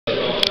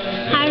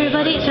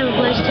everybody, it's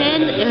Edinburgh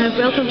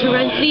 10. Welcome to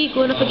round 3,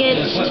 going up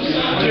against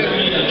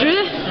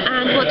Drew.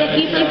 And what deck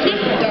are you playing today?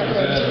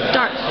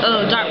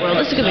 DarkWorld. DarkWorld.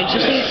 This is going to be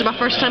interesting. This is my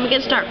first time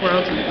against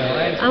DarkWorld.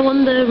 I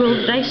won the roll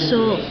of dice,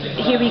 so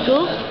here we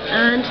go.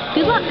 And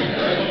good luck.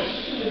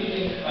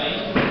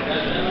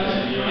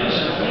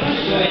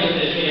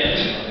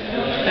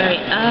 Alright,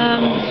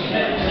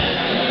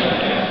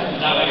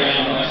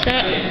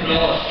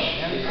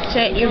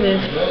 set your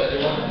move.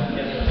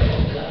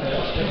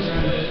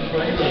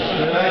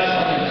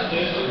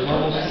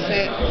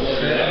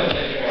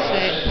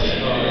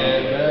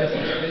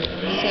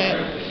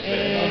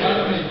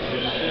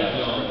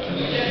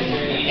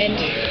 End.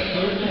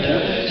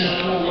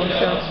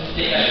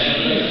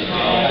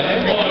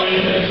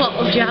 Plot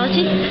of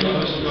duality.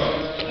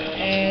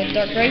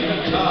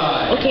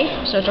 DarkWorld. Okay,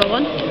 so draw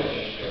one.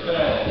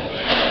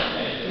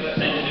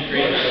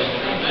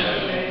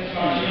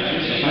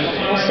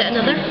 Set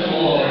another.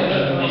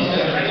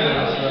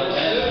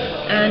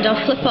 And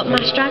I'll flip up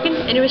Mass Dragon.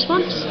 Any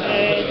response?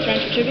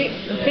 Transfer Tribute.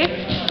 Okay.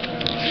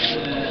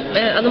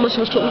 And the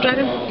motionless Totem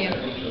Dragon? Yeah.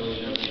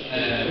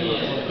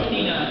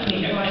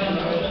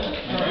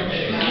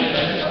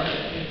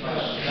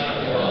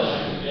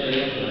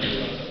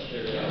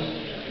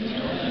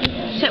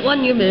 Set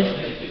one, your move.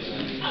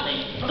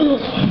 Oh, I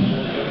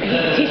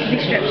hate taking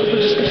these strips, they're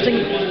disgusting.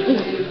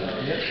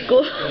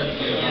 Go.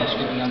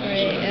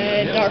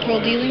 Alright,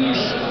 DarkWorld dealings.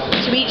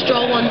 So we each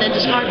draw one, then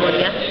discard one,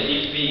 yeah?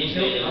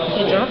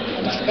 Okay, draw.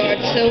 Discard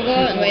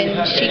Silva, and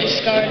when she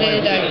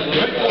discarded, I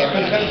get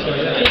back.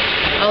 Okay.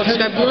 I'll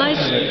discard Blue Eyes.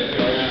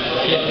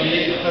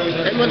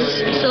 And what does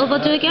Silva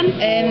do again?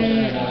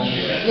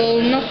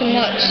 Well, nothing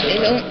much.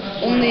 It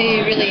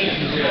only really,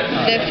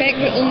 the effect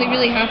only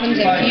really happens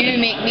if you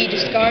make me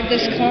discard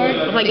this card.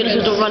 Oh my goodness,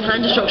 I don't run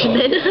hand destruction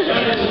then.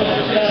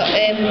 But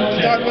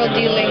DarkWorld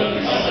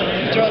dealings,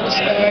 draw,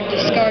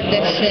 discard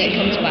this, and it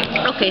comes back.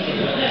 Okay.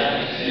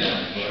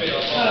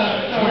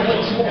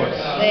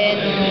 Then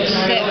I'll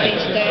set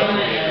face down.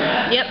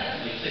 Yep.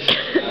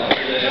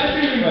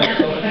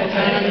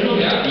 And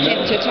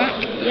attempt to attack.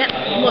 Yep.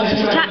 What's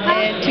this attack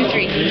power?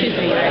 2/3.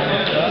 2/3, right.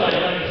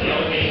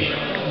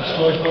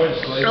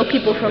 I'll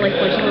people for like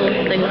points roll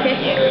thing, okay?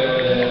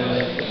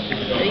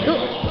 There you go.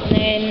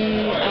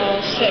 Then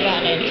I'll set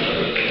that in.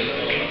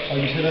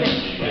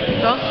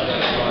 Draw.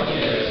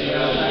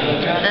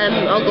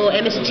 I'll go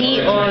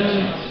MST on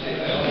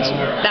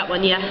that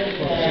one, yeah.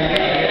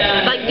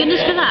 Thank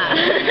goodness for that.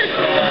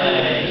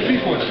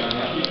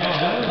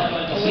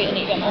 Oh wait, I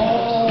need to get my...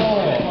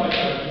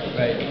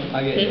 Right, I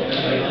get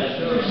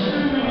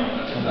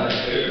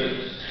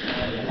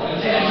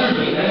Okay.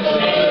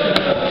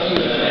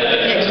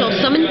 Next I'll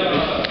summon.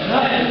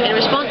 In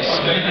response.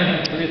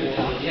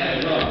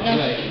 No.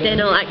 Then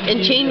I'll act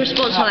in chain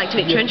response, I'll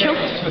activate Torrential.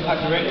 Yeah,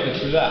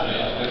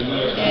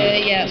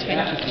 that's fine.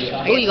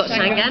 Oh, you got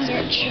Sangan.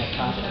 Search.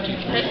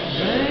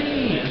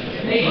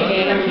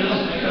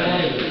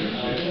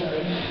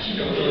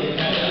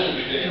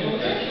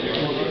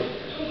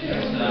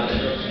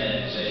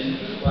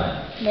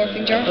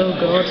 Morphing Jar. Oh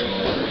god.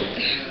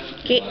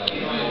 Okay.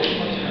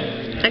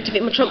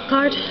 Activate my trump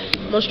card,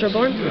 Monster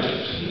Reborn.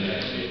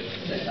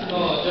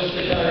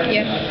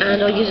 Yeah.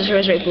 And I'll use it to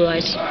resurrect Blue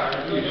Eyes.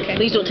 Okay.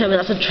 Please don't tell me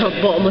that's a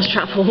bottomless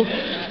trap hole.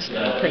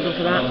 Can't go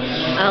for that.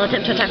 I'll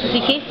attempt to attack with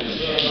PK.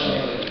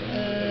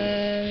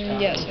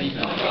 Yeah, that's fine.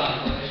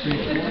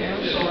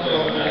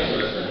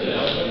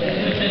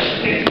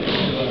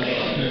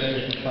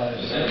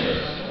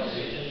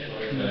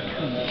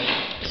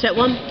 Set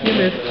one, you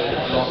move.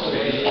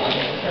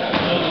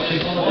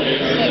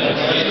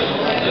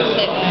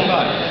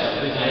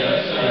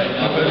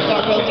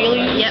 DarkWorld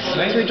dealing. Yep,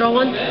 so we draw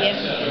one. Yeah.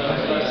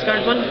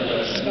 Discard one.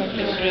 Discard.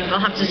 I'll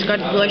have to discard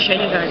the Blue Eyes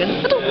Shiny Dragon.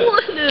 I don't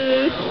want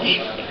to!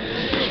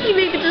 You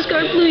make it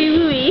discard Bluey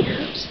Wooey.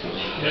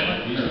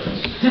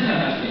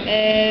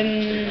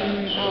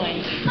 I'll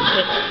end.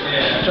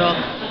 Draw.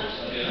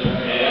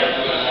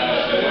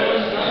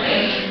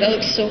 That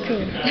looks so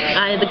cool.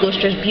 Aye, the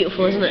ghoster is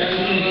beautiful, isn't it?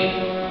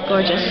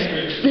 Gorgeous.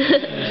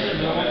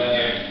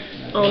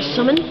 I'll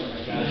summon.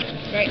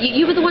 Right.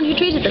 You were the one who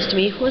traded this to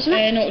me, wasn't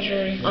it? No, it's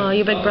Rory. Oh,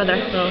 your big brother.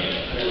 Oh.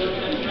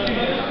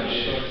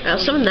 I'll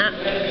summon that.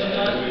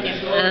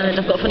 And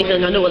I've got a funny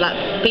feeling I know what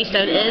that face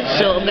down is,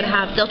 so I'm going to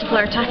have Delta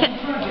Player attack it.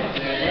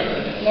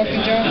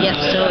 Morphing Jar. Yep,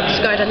 so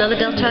discard another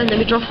Delta and then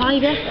we draw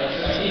 5, yeah?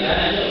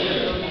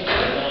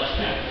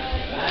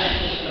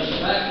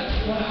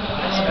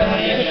 That's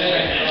fine.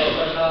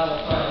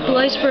 Blue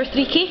Eyes for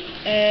 3k?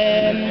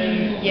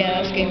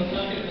 Yeah, that's game.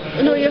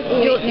 No,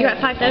 you're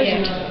at 5,000.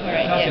 Yeah.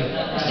 Alright,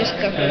 yeah. It's just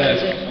stuff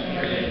about it.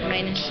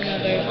 Minus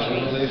another 3.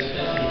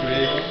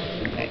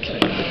 Okay.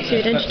 So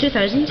we're down to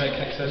 2,000.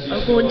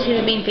 I'll go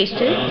into main phase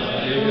 2.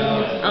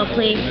 I'll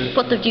play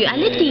Plot of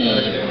Duality.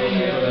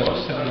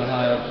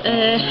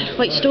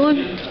 White Stone,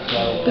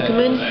 Book of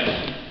Moon,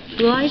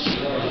 Blue Eyes.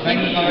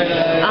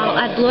 I'll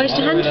add Blue Eyes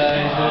to hand.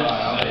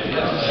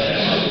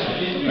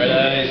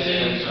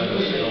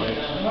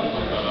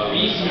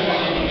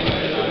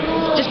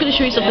 Just going to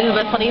show you something a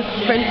bit funny.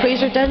 Friend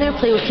Fraser down there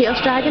playing with Chaos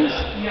Dragons.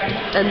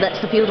 And that's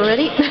the field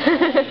already.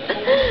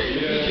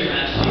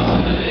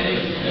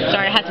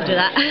 Sorry, I had to do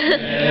that.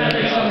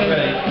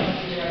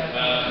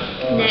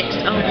 Next,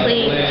 I'll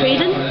play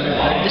Trading,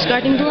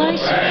 discarding Duel.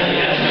 So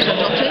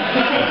draw 2.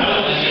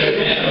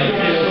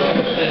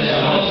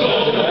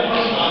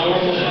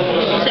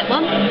 Set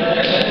 1.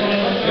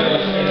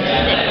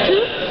 Set 2.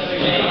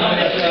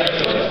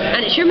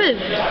 And it's your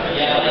move.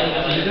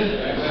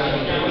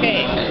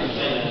 Okay.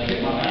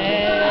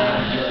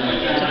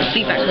 So the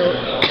feedback note.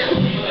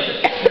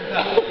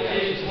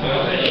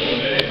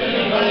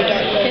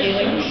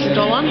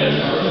 Draw 1.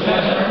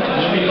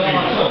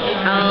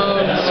 I'll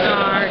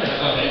discard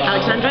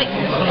Alexandrite.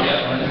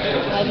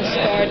 I'll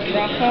discard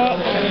Grappa,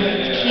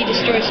 and he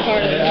destroys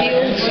part of the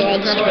field, so I'll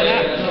destroy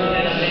that.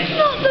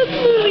 Not the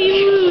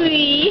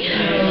movie.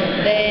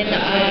 Then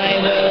I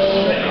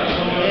will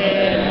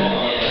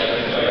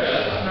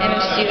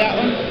MSC that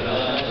one.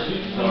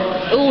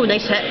 Oh,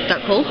 nice hit.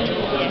 DarkWorld.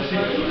 Yeah.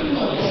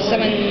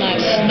 Summon that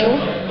snow.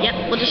 Yep,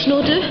 what does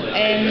snow do?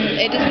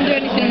 It doesn't do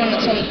anything when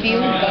it's on the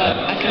field, but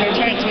I can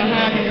return it to my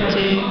hand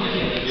to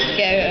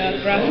get out a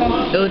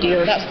Grappa. Oh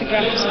dear. That's the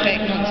Grappa's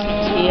effect, not the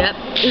snow's. Yep.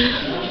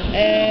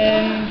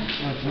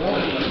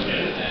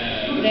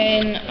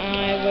 Then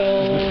I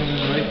will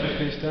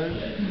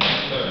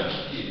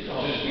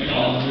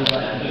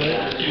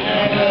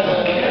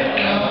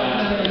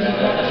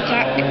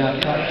attack.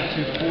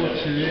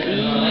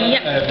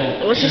 Yep.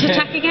 What's his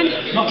attack again?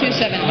 2/7.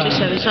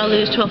 2/7, so I'll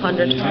lose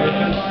 1200.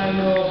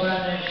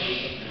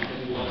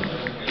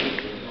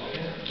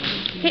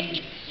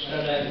 Okay.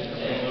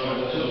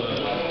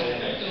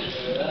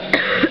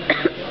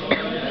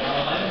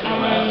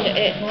 And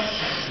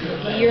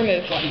it's your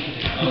move.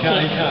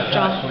 Okay.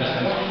 Draw.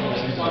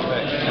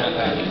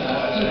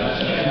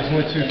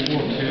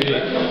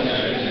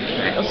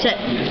 Right, I'll set.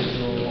 2, 3,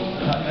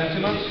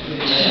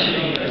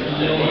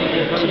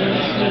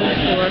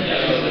 4.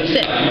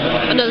 Sit.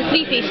 Another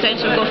 3 face down,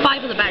 so I've got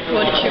 5 on the back row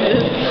and it's your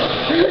move.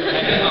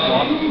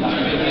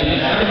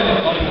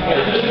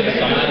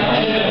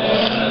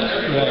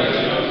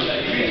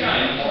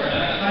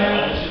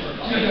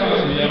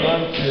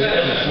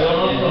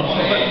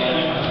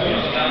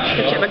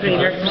 Go check my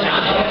graveyard for a second.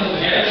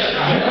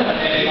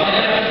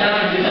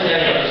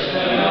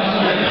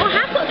 Oh, I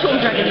have got a Totem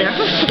Dragon there. I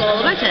forgot all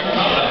about it.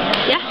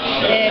 Yeah?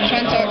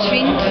 Transarch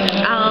Fiend.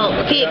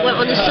 Okay, well,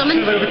 on the summon,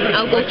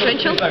 I'll go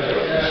Torrential. Right,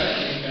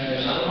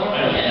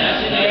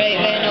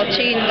 then I'll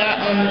chain that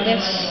on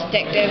this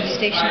Deck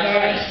Devastation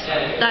Virus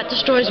That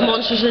destroys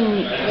monsters in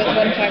with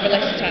 1 5 or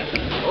less attack.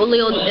 only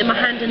in my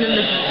hand and in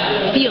the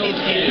field.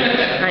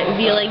 Right,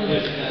 revealing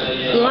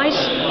Blue Eyes.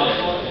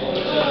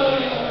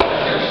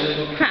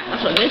 Crap,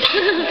 that's not good.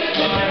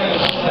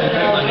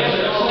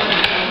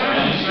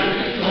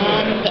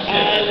 And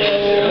I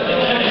will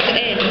put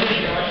it in.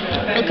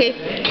 Okay,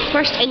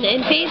 first in the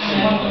end phase,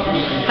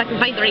 if I can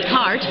find the right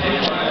card,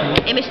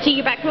 MST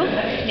your back row.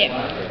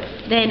 Yeah.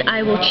 Then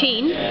I will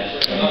chain,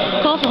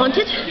 call for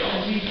Haunted,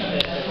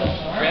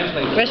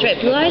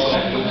 resurrect Blue Eyes.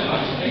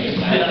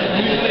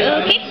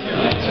 Okay.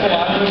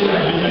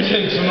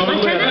 My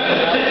turn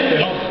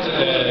then?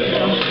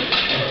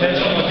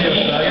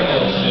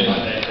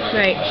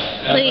 Right,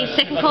 play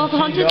second call for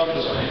Haunted.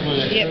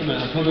 Yep.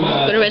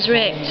 Gonna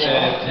resurrect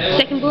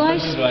second Blue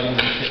Eyes.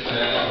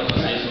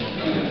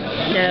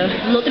 No,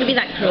 I'm not gonna be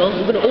that cruel.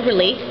 I'm gonna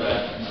overlay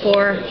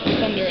for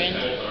Thunder End.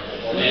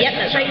 Yep,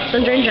 that's right,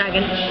 Thunder and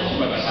Dragon.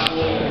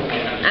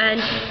 And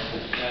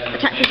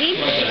attack the game?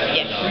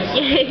 Yeah.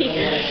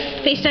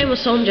 Yay! Face down was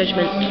Solemn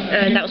Judgment,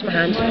 and that was my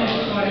hand.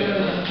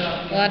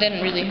 Well, I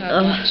didn't really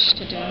have much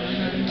to do in my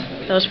hand.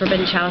 That was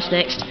Forbidden Chalice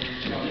next.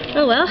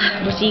 Oh well,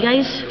 we'll see you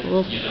guys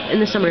in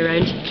the summary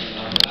round.